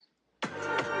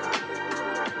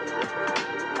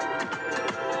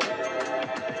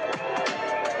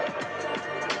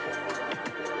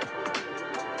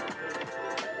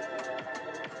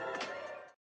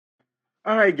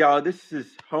right, y'all. This is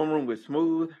Homeroom with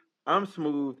Smooth. I'm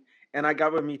Smooth, and I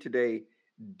got with me today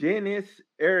Dennis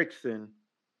Erichsen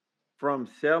from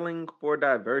Selling for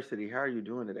Diversity. How are you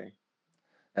doing today?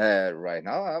 Right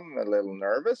now, I'm a little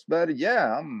nervous, but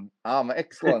yeah, I'm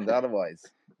excellent. Otherwise,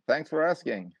 thanks for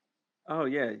asking. Oh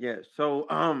yeah, yeah. So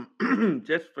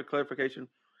just for clarification,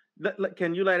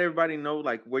 can you let everybody know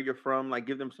like where you're from? Like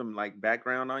give them some like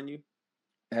background on you.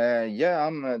 Yeah,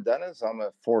 I'm Dennis. I'm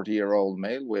a 40-year-old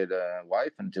male with a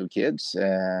wife and two kids.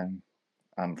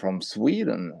 I'm from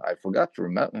Sweden. I forgot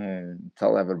to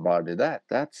tell everybody that.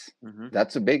 Hmm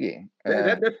That's a biggie.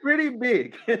 that's pretty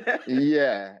big.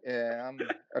 Yeah, I'm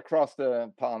across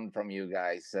the pond from you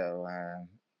guys. So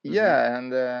hmm yeah,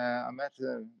 and I met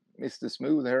Mr.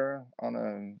 Smooth here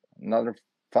on another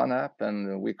fun app,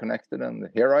 and we connected, and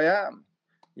here I am.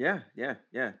 Yeah, yeah,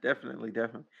 yeah, definitely,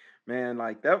 definitely. Man,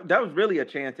 like that was really a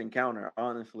chance encounter,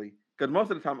 honestly. Because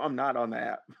most of the time I'm not on the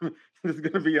app. Just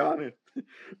gonna be honest.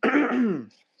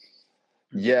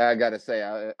 Yeah, I gotta say,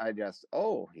 I just,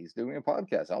 he's doing a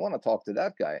podcast. I want to talk to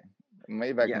that guy.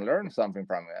 Maybe I Yeah. can learn something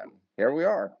from him. Here we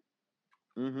are.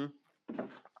 hmm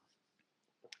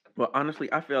Well, honestly,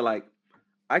 I feel like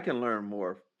I can learn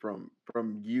more from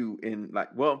you in like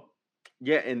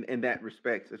yeah, in that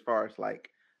respects as far as like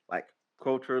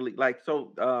culturally like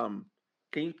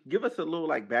can you give us a little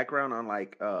like background on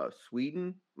like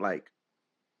Sweden, like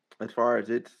as far as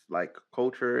its like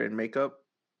culture and makeup?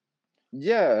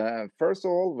 Yeah, first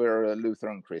of all, we're a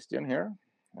Lutheran Christian here.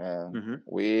 Mm-hmm.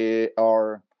 We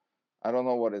are, I don't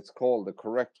know what it's called, the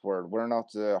correct word. We're not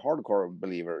hardcore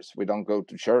believers. We don't go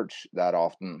to church that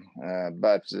often,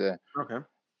 but Okay.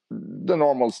 the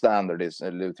normal standard is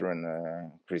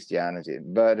Lutheran Christianity.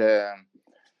 But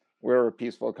we're a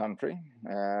peaceful country.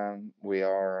 We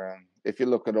are, if you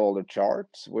look at all the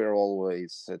charts, we're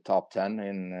always top 10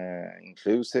 in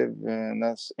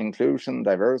inclusiveness, inclusion,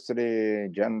 diversity,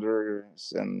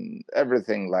 genders, and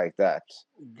everything like that.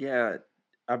 Yeah,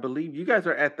 I believe you guys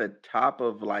are at the top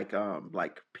of like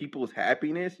people's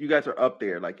happiness. You guys are up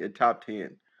there like in top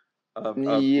 10 of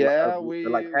Yeah,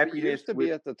 like we happiness used to with.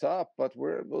 be at the top, but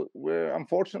we're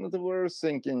unfortunately we're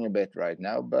sinking a bit right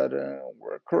now. But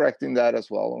we're correcting that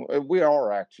as well. We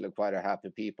are actually quite a happy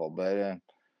people, but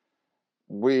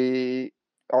we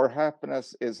our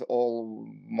happiness is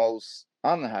almost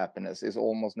unhappiness is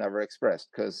almost never expressed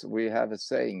because we have a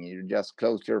saying: you just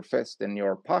close your fist in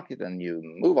your pocket and you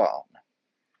move on.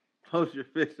 Close your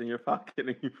fist in your pocket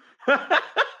and you.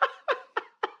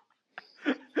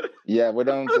 Yeah,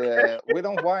 Okay. we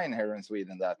don't whine here in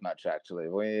Sweden that much. Actually,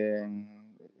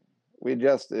 we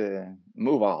just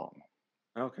move on.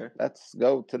 Okay. Let's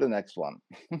go to the next one.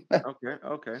 Okay.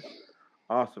 Okay.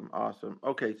 Awesome. Awesome.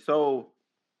 Okay. So,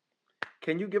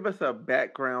 can you give us a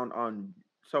background on?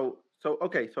 So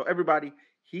everybody,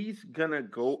 he's gonna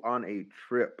go on a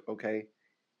trip. Okay.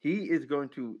 He is going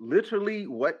to literally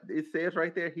what it says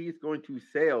right there. He's going to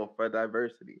sail for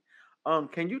diversity.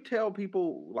 Can you tell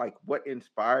people like what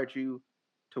inspired you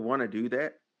to want to do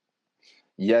that?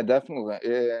 Yeah, definitely.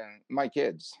 My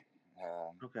kids.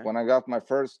 Okay. When I got my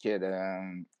first kid,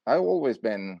 I've always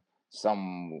been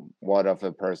somewhat of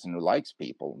a person who likes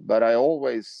people, but I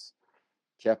always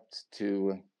kept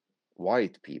to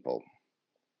white people.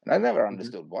 And I never hmm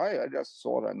understood why. I just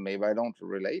saw that maybe I don't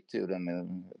relate to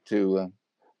them, to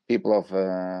people of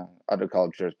other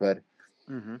cultures. But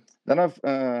hmm then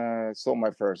I saw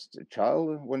my first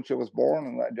child when she was born,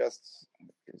 and I just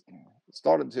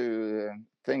started to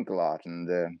think a lot.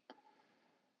 And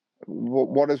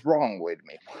what is wrong with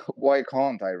me? Why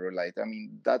can't I relate? I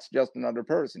mean, that's just another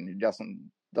person. He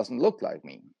doesn't look like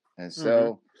me. And hmm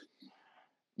so,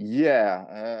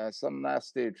 yeah, some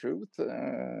nasty truth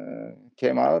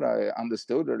came out. I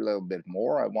understood a little bit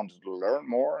more. I wanted to learn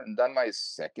more, and then my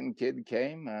second kid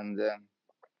came, and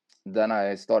then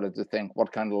I started to think,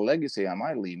 what kind of legacy am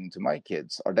I leaving to my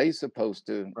kids? Are they supposed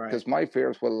to? Right. Because my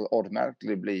fears will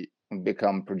automatically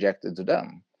become projected to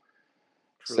them.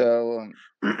 True. So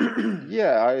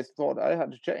yeah, I thought I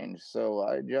had to change. So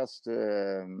I just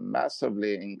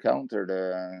massively encountered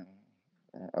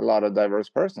a lot of diverse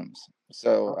persons.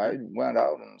 So Okay. I went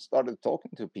out and started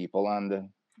talking to people, and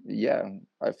yeah,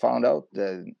 I found out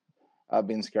that I've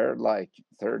been scared like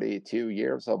 32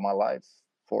 years of my life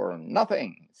for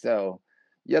nothing. So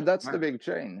yeah, that's the Wow. big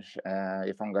change.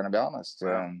 If I'm going to be honest,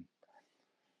 Wow.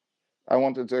 I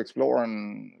wanted to explore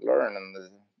and learn, and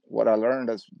what I learned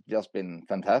has just been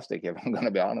fantastic. If I'm going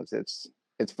to be honest,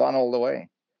 it's fun all the way.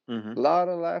 A hmm lot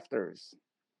of laughters.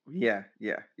 Yeah.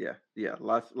 Yeah. Yeah. Yeah.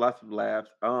 Lots of laughs.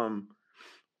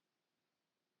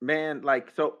 Man,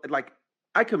 like so, like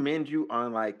I commend you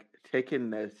on like taking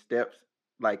the steps,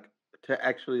 like to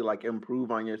actually like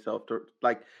improve on yourself, to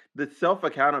like the self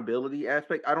accountability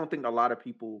aspect. I don't think a lot of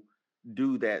people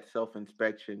do that self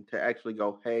inspection to actually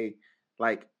go, hey,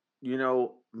 like,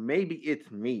 maybe it's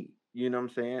me, you know what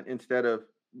I'm saying? Instead of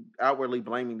outwardly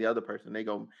blaming the other person, they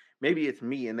go, maybe it's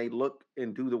me, and they look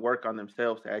and do the work on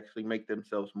themselves to actually make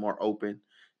themselves more open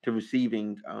to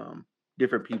receiving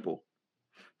different people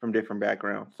from different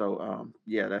backgrounds. So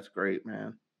yeah, that's great,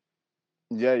 man.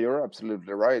 Yeah, you're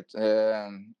absolutely right.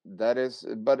 That is,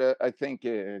 but I think,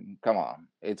 come on,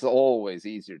 it's always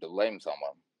easier to blame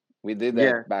someone. We did that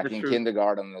Yeah, back that's in true.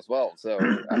 kindergarten as well. So,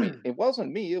 I mean, it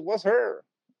wasn't me, it was her.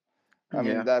 I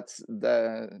mean, Yeah. that's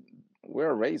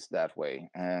we're raised that way.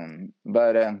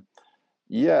 But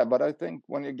yeah, but I think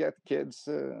when you get kids,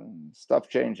 stuff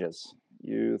changes.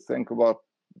 You think about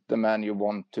the man you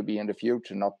want to be in the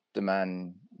future, not the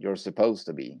man you're supposed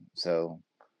to be. So,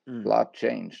 a Mm, lot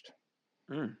changed.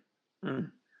 mm,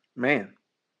 mm. Man,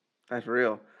 that's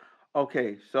real.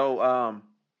 Okay, so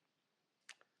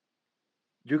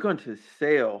you're going to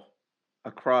sail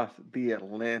across the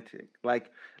Atlantic.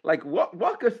 Like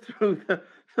walk us through the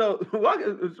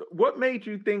what made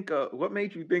you think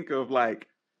of like,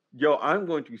 yo, I'm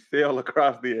going to sail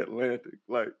across the Atlantic.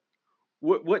 Like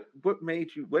what made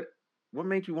you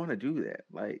want to do that?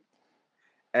 Like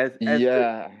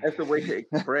Yeah. as a way to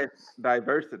express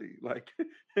diversity. Like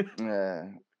Uh,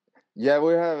 yeah,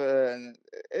 we have.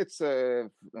 It's a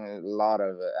lot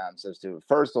of answers to it.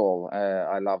 First of all,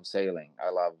 I love sailing. I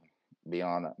love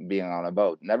being on a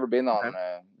boat. Never been on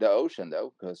okay. the ocean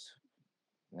though, because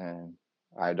uh,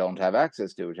 I don't have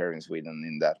access to it here in Sweden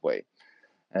in that way.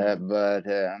 Mm, But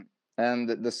and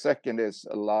the second is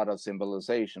a lot of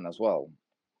symbolization as well.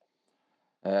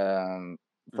 Um,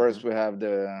 mm-hmm, First, we have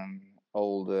the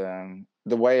old.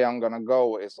 The way I'm gonna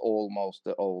go is almost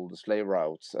the old slave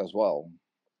routes as well.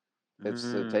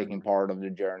 It's taking mm, part of the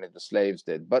journey the slaves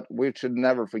did. But we should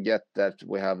never forget that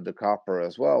we have the copper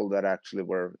as well, that actually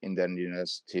were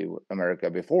indigenous to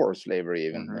America before slavery,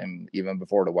 even mm-hmm, and even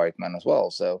before the white man as well.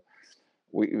 So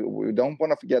we don't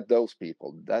want to forget those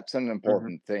people. That's an mm-hmm.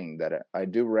 important thing, that I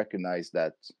do recognize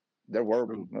that there were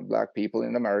True. black people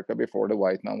in America before the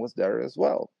white man was there as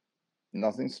well.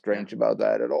 Nothing Yeah. strange about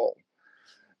that at all.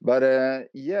 But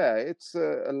yeah, it's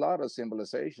a lot of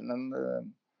symbolization,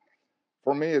 and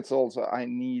for me, it's also I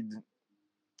need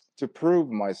to prove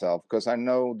myself, because I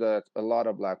know that a lot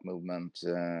of black movement,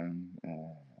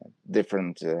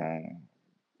 different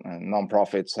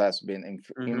non-profits has been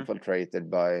Mm-hmm.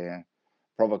 infiltrated by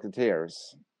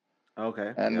provocateurs.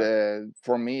 Okay. And Yeah.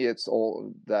 for me, it's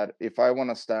all that if I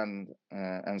want to stand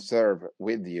and serve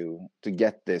with you to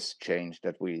get this change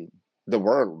that the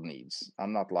world needs.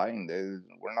 I'm not lying.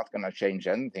 We're not going to change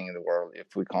anything in the world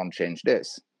if we can't change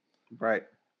this. Right.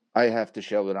 I have to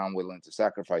show that I'm willing to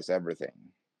sacrifice everything,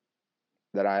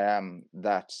 that I am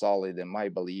that solid in my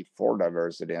belief for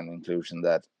diversity and inclusion,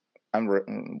 that I'm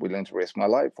willing to risk my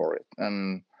life for it.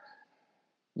 And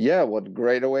yeah, what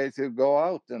greater way to go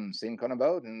out and sink on a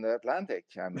boat in the Atlantic?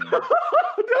 I mean, Don't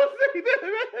say that,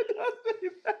 man. Don't say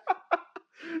that.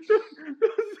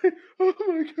 Don't say. Oh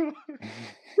my god.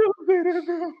 Don't say that,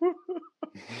 bro.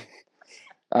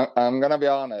 I'm gonna be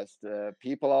honest.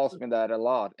 People ask me that a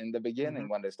lot in the Hmm. beginning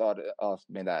when they started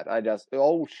asking me that. I just,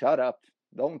 oh, shut up!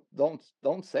 Don't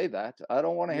say that. I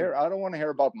don't want to Yeah. hear. I don't want to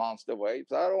hear about monster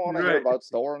waves. I don't want to hear Right. about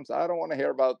storms. I don't want to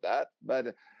hear about that.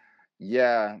 But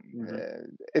yeah, Hmm.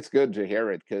 it's good to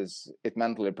hear it, because it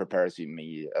mentally prepares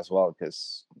me as well.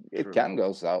 Because it True. can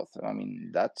go south. I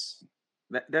mean, that's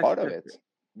That's part of that's it.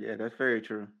 yeah. That's very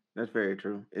true. That's very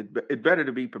true. It's better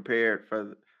to be prepared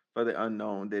for the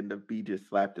unknown than to be just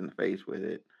slapped in the face with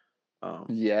it. Um.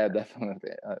 Yeah,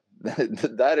 definitely.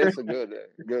 That is a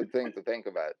good thing to think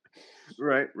about.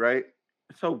 Right. Right.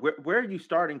 So where are you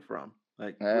starting from?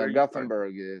 Like where are you starting?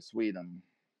 Gothenburg, Sweden.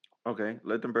 Okay,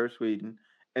 Lethenberg, Sweden.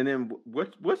 And then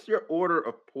what's your order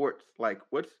of ports like?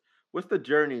 What's the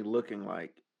journey looking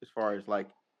like as far as like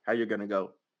how you're gonna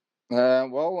go?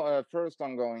 Well, first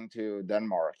I'm going to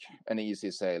Denmark, an easy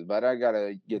sail, but I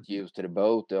gotta get used to the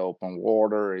boat, the open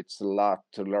water. It's a lot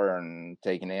to learn.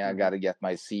 Taking it, I Mm-hmm. gotta get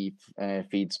my feet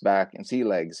back and sea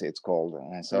legs, it's called.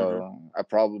 And Mm-hmm. so I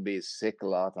probably be sick a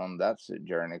lot on that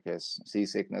journey, because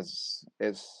seasickness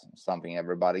is something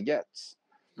everybody gets.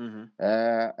 Mm-hmm.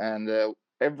 And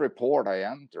every port I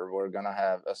enter, we're gonna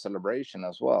have a celebration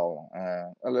as well,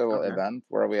 a little Okay. event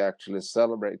where we actually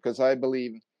celebrate. Because I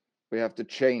believe we have to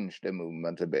change the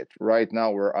movement a bit. Right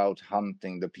now, we're out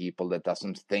hunting the people that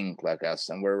doesn't think like us,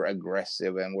 and we're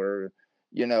aggressive, and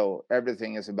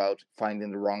everything is about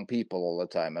finding the wrong people all the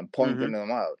time and Mm-hmm. pointing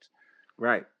them out.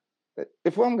 Right.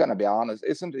 if I'm gonna be honest,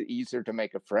 isn't it easier to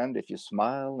make a friend if you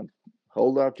smile and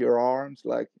hold out your arms,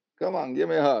 like, come on, give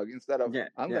me a hug, instead of Yeah,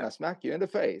 I'm yeah, gonna smack you in the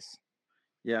face.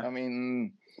 yeah. I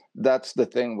mean, that's the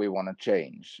thing we want to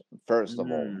change. First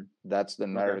of all, Mm, that's the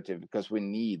okay, narrative because we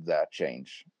need that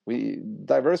change. We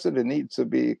diversity needs to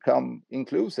become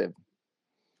inclusive.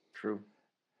 true.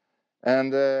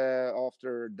 And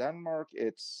after Denmark,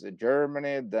 it's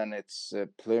Germany, then it's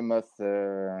Plymouth,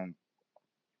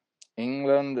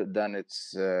 England, then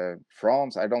it's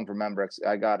France. I don't remember.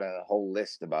 I got a whole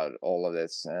list about all of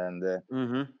this. And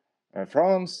Mm-hmm.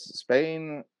 France,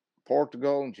 Spain,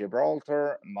 Portugal,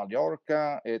 Gibraltar,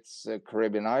 Mallorca. It's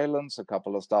Caribbean islands, a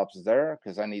couple of stops there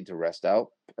because I need to rest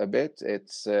out a bit.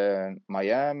 It's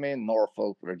Miami,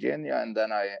 Norfolk, Virginia, and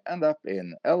then I end up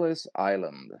in Ellis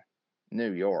Island,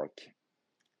 New York.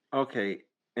 Okay,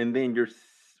 and then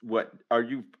what? Are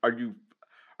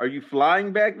you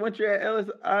flying back once you're at Ellis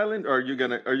Island, or are you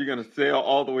gonna sail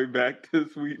all the way back to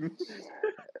Sweden?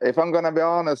 If I'm gonna be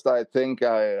honest, I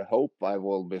hope I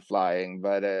will be flying,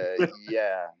 but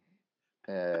yeah.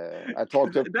 I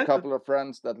talked to a That's couple of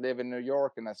friends that live in New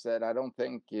York, and I said I don't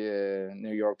think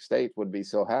New York State would be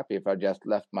so happy if I just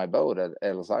left my boat at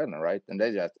Ellis Island, right? And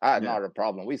they just, yeah, not a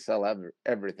problem. We sell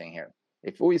everything here.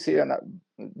 If we see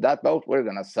that boat, we're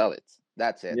gonna sell it.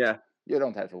 That's it. yeah, You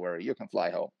don't have to worry. You can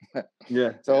fly home.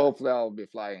 yeah, So yeah. hopefully I'll be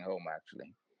flying home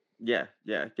actually. Yeah,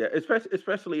 yeah, yeah.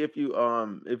 Especially if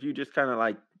you just kind of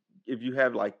like if you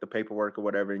have like the paperwork or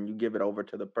whatever and you give it over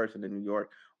to the person in New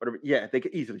York, whatever, yeah, they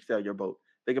could easily sell your boat.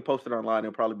 They could post it online,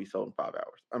 it'll probably be sold in 5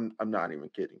 hours. I'm not even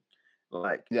kidding.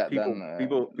 Like Yeah, then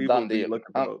people done be deal.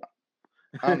 looking for boats.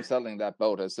 I'm selling that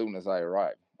boat as soon as I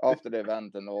arrive. After the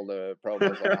event and all the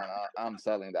promos are on, I'm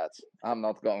selling that. I'm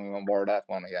not going on board that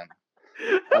one again.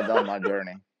 I've done my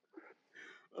journey.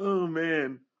 Oh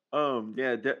man.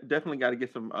 Yeah, definitely got to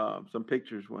get some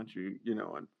pictures once you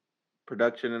know on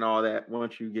production and all that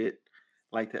once you get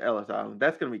like to Ellis Island.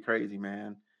 That's gonna be crazy,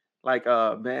 man. Like,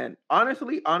 man,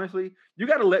 honestly, you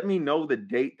got to let me know the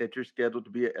date that you're scheduled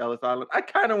to be at Ellis Island. I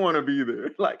kind of want to be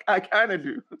there. Like, I kind of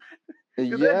do,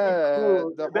 because that'd be Yeah,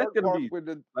 cool. the That's hard gonna part be with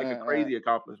the like a crazy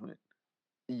accomplishment.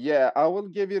 yeah, I will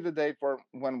give you the date for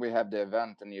when we have the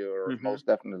event, and you're Hmm. most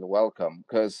definitely welcome.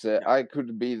 Because Yeah. I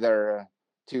could be there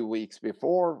 2 weeks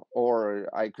before, or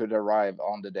I could arrive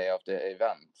on the day of the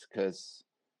event. Because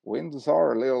winds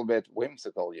are a little bit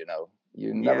whimsical, you know.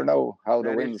 You never Yeah, know how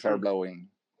the that is winds are true. blowing.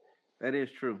 That is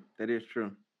true. That is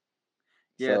true.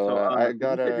 Yeah. So So, I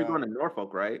you said you're gotta. going to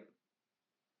Norfolk, right?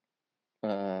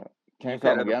 Uh, can You you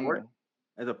said come as a port, again?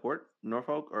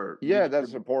 Norfolk, or Yeah, did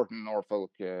that's you? a port in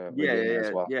Norfolk, Yeah, Virginia as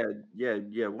yeah, well. yeah, yeah,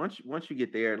 yeah. Once you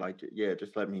get there, like, yeah,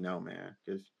 just let me know, man.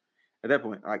 Because at that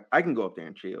point, like, I can go up there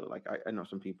and chill. Like, I know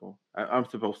some people. I'm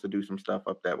supposed to do some stuff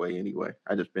up that way anyway.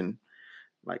 I just been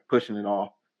like pushing it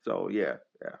off. So yeah,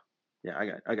 yeah,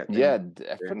 yeah. I got things Yeah,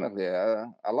 there. definitely.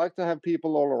 I like to have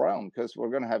people all around because we're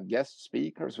going to have guest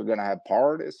speakers. We're going to have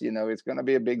parties. You know, it's going to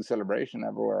be a big celebration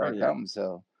everywhere Oh I yeah, come.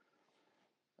 So,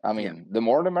 I yeah. mean, the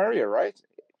more the merrier, right?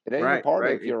 It ain't a Right,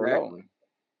 party right, if you're exactly. alone.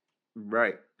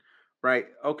 Right, right.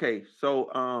 Okay, so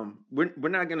we're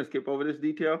not gonna skip over this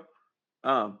detail.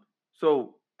 Um,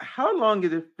 so how long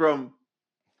is it from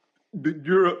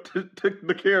Europe to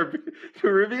the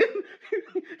Caribbean?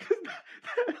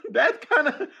 That's kind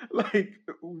of like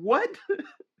what?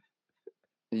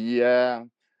 Yeah,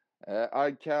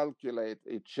 I calculate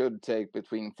it should take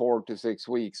between 4 to 6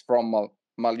 weeks from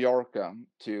Mallorca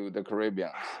to the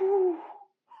Caribbeans.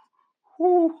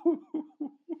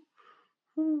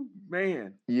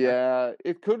 Man, that's Yeah,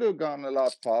 it could have gone a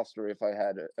lot faster if I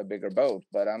had a bigger boat,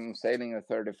 but I'm sailing a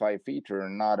 35 feeter,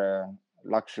 not a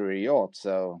luxury yacht.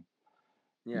 So,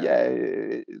 yeah,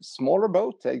 yeah, smaller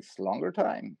boat takes longer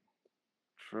time.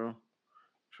 true,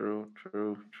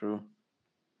 true.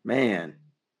 Man,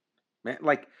 man,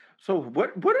 like, so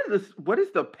what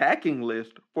is the packing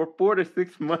list for 4 to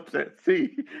 6 months at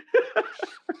sea?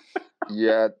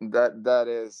 Yeah, that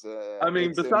is I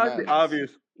mean, it's besides the immense.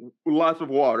 obvious, lots of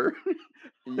water.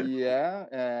 Yeah,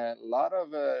 a lot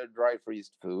of dry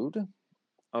freezed food,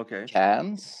 Okay,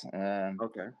 cans.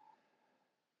 okay.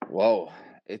 Whoa,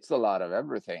 it's a lot of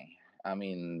everything. I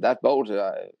mean, that boat,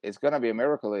 it's gonna be a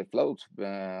miracle it floats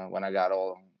when I got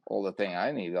all the thing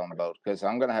I need on the boat because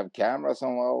I'm gonna have cameras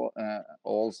on. Well,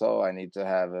 also I need to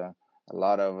have a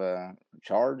lot of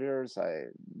chargers.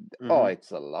 Mhm,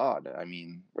 It's a lot. I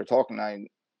mean,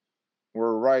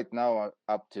 we're right now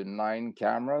up to 9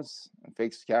 cameras,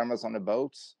 fixed cameras on the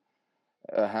boats,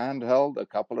 a handheld, a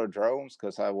couple of drones,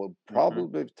 because I will mhm.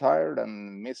 probably be tired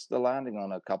and miss the landing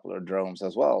on a couple of drones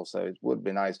as well. So it would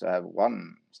be nice to have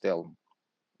one still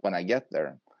when I get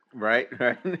there. Right,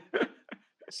 right.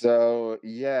 So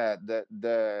yeah, the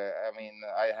I mean,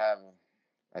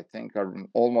 I think I've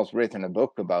almost written a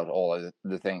book about all of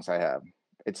the things I have.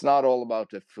 It's not all about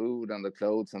the food and the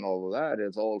clothes and all of that.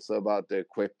 It's also about the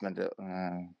equipment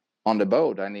on the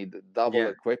boat. I need double Yeah.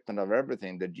 equipment of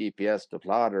everything: the GPS, the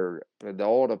plotter, the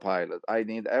autopilot. I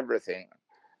need everything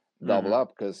double Hmm.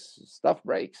 up because stuff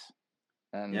breaks,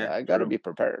 and Yeah, I got to true. be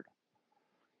prepared.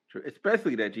 True.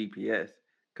 Especially that GPS.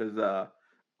 Because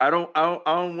I don't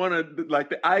want to, like,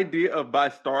 the idea of by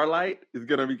starlight is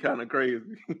gonna be kind of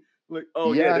crazy. Like,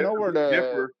 oh yeah, Yeah, I there's know a where big the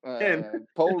dipper, and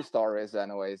pole star is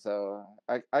anyway, so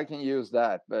I can use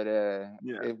that. But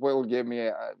yeah, it will give me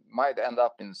might end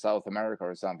up in South America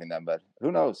or something then. But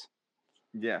who knows?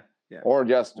 yeah, yeah. Or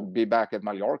just be back at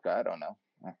Mallorca. I don't know.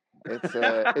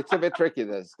 It's a bit tricky,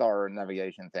 the star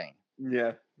navigation thing.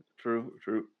 Yeah, true,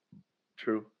 true,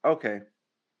 true. Okay,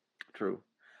 true.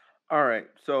 All right.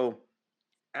 So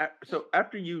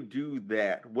after you do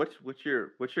that, what's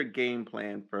your game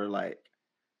plan for, like,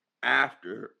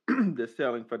 after the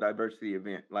selling for diversity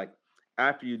event? Like,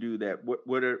 after you do that,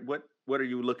 what are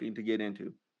you looking to get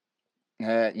into?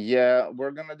 Yeah,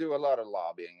 we're gonna do a lot of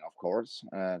lobbying, of course,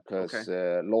 Okay. because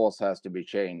laws has to be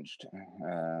changed.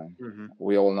 Uh, Hmm.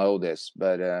 we all know this,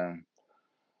 but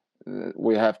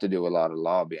we have to do a lot of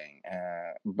lobbying.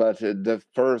 But the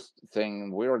first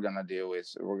thing we're going to do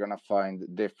is we're going to find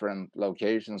different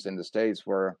locations in the States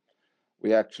where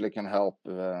we actually can help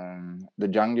the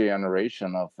younger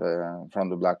generation of from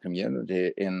the Black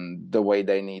community in the way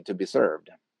they need to be served.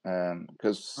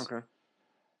 Because Okay.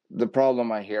 the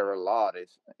problem I hear a lot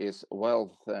is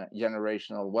wealth,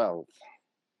 generational wealth,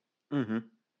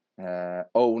 Hmm.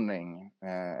 owning,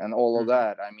 and all of Hmm.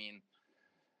 that. I mean,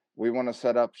 we want to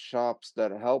set up shops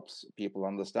that helps people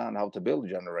understand how to build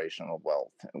generational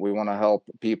wealth. We want to help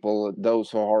people, those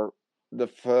who are the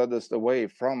furthest away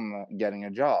from getting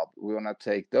a job. We want to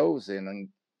take those in and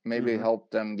maybe Hmm. help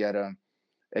them get a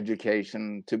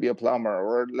education to be a plumber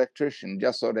or electrician,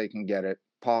 just so they can get a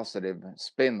positive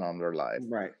spin on their life.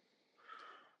 Right.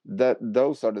 That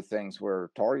those are the things we're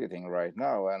targeting right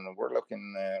now, and we're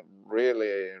looking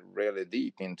really, really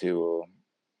deep into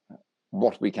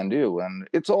what we can do, and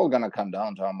it's all going to come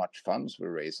down to how much funds we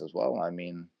raise as well. I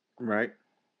mean, Right.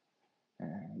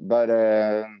 but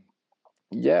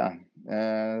yeah,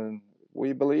 uh,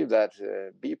 we believe that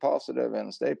be positive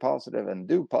and stay positive and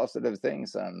do positive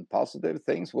things, and positive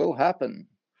things will happen.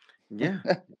 Yeah.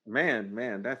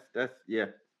 Man, that's yeah.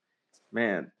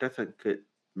 Man, that's a good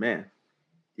man.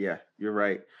 Yeah, you're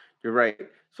right. You're right.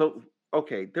 So,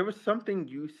 okay, there was something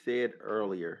you said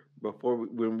earlier before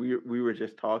when we were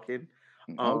just talking.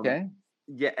 Um, Okay,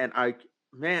 yeah, and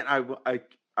man,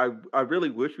 I really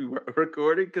wish we were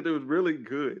recording because it was really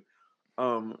good.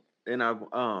 And I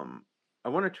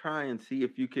want to try and see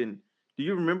if you can. Do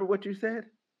you remember what you said?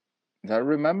 I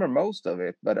remember most of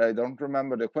it, but I don't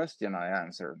remember the question I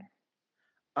answered.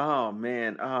 Oh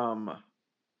man.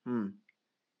 Hmm.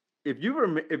 If you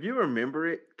remember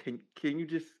it, can you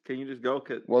just go?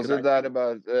 Was Cause it I that can't.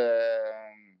 about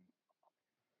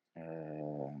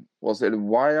was it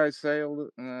why I sailed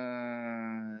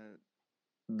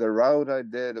the route I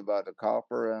did about the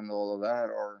copper and all of that,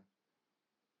 or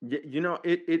Yeah,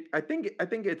 it. I think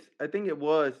it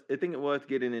was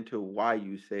getting into why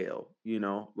you sell.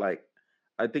 Like,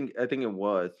 I think it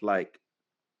was like,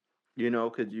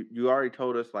 because you already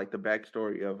told us, like, the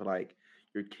backstory of, like,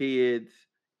 your kids,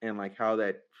 and, like, how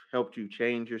that helped you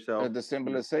change yourself. the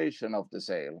symbolization of the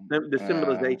sail? The Uh,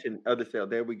 symbolization of the sale.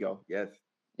 There we go. Yes.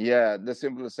 yeah, the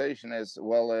symbolization is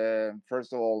well.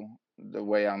 First of all, the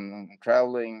way I'm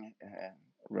traveling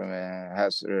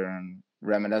has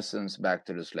reminiscence back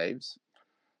to the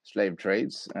slave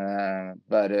trades.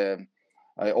 But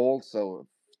I also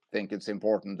think it's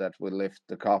important that we lift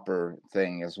the copper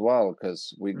thing as well,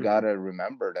 because we Hmm. gotta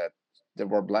remember that there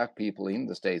were black people in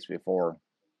the States before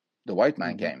the white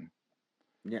man Hmm. came.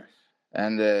 Yes.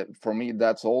 And for me,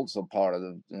 that's also part of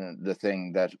the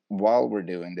thing, that while we're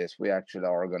doing this, we actually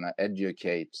are going to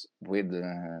educate with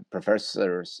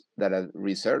professors that have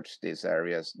researched these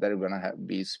areas, that are going to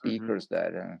be Hmm. speakers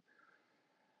that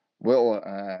will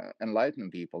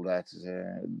enlighten people that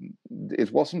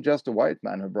it wasn't just the white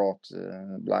man who brought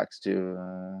blacks to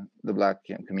the black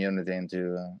community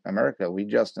into America. We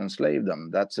just enslaved them.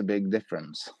 That's a big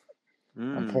difference,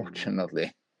 Mm.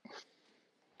 unfortunately.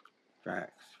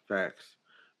 Facts, facts.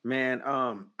 Man,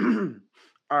 all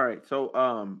right.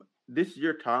 So, this is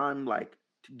your time, like,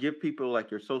 to give people, like,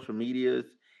 your social medias,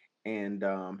 and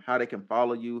how they can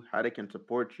follow you, how they can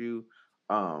support you.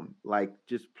 Like,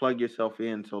 just plug yourself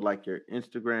in, so, like, your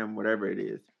Instagram, whatever it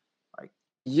is. Like,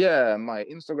 Yeah, my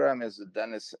Instagram is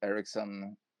Dennis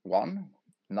Erichsen 1.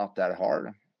 Not that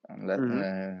hard. And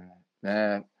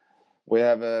Mm-hmm. we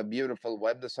have a beautiful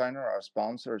web designer, our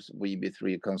sponsors,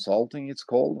 WeB3 Consulting, it's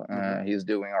called. Mm-hmm. He's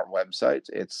doing our website.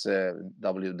 It's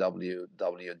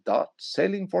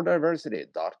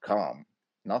www.sailingfordiversity.com.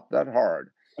 Not that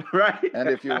hard. Right. And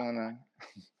if you want to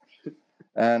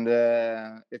And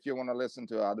if you want to listen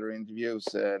to other interviews,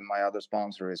 my other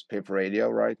sponsor is Piff Radio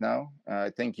right now. I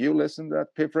think you listened to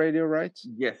Piff Radio, right?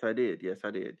 Yes, I did. Yes,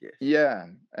 I did. Yes. Yeah,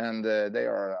 and they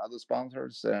are other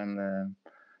sponsors, and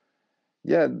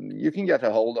yeah, you can get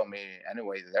a hold of me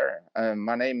anyway there.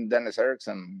 My name Dennis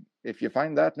Erichsen. If you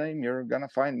find that name, you're gonna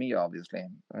find me, obviously.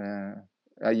 I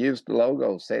use the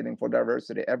logo Sailing for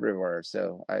Diversity everywhere,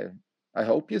 so I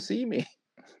hope you see me.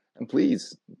 And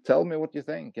please tell me what you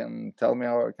think, and tell me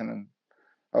how I can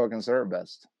serve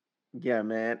best. Yeah,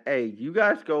 man. Hey, you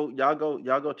guys y'all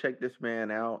go check this man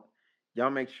out. Y'all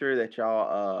make sure that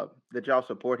y'all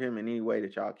support him in any way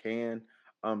that y'all can.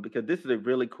 Because this is a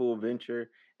really cool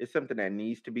venture. It's something that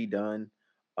needs to be done.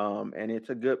 And it's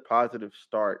a good positive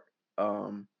start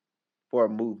for a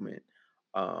movement.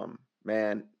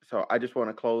 Man, so I just want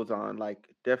to close on like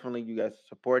definitely you guys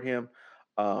support him.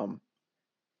 Um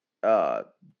uh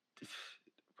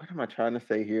what am I trying to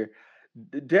say here?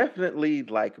 Definitely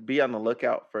like be on the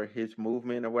lookout for his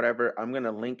movement or whatever. I'm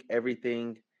gonna link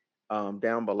everything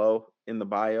down below in the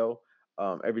bio,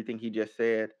 everything he just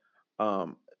said.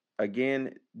 Um,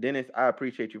 again, Dennis, I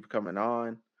appreciate you for coming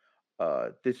on.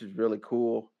 This is really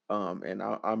cool, and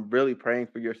I'm really praying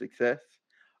for your success.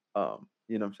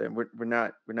 You know what I'm saying? We're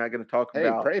not gonna talk Hey,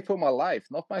 about. pray for my life,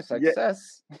 not my Yeah,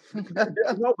 success.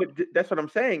 no, but that's what I'm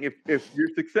saying. If you're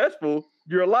successful,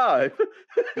 you're alive.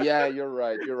 Yeah, you're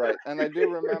right. You're right. And I do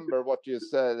remember what you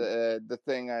said. The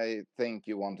thing I think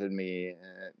you wanted me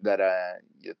that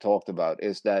you talked about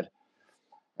is that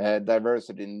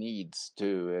diversity needs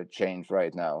to change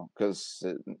right now. Because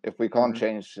if we can't Mhm.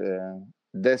 change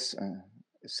this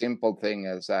simple thing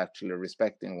as actually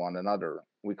respecting one another,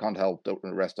 we can't help the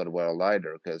rest of the world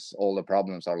either. Because all the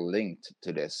problems are linked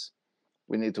to this.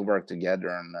 We need to work together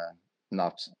and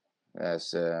not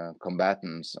as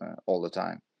combatants all the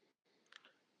time.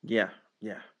 Yeah,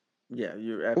 yeah, yeah.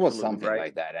 You're It was absolutely something right.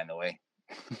 like that anyway.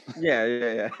 Yeah,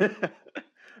 yeah, yeah.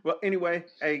 Well, anyway,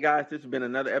 hey guys, this has been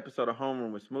another episode of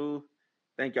Homeroom with Smooth.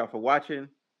 Thank y'all for watching.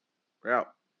 We're out.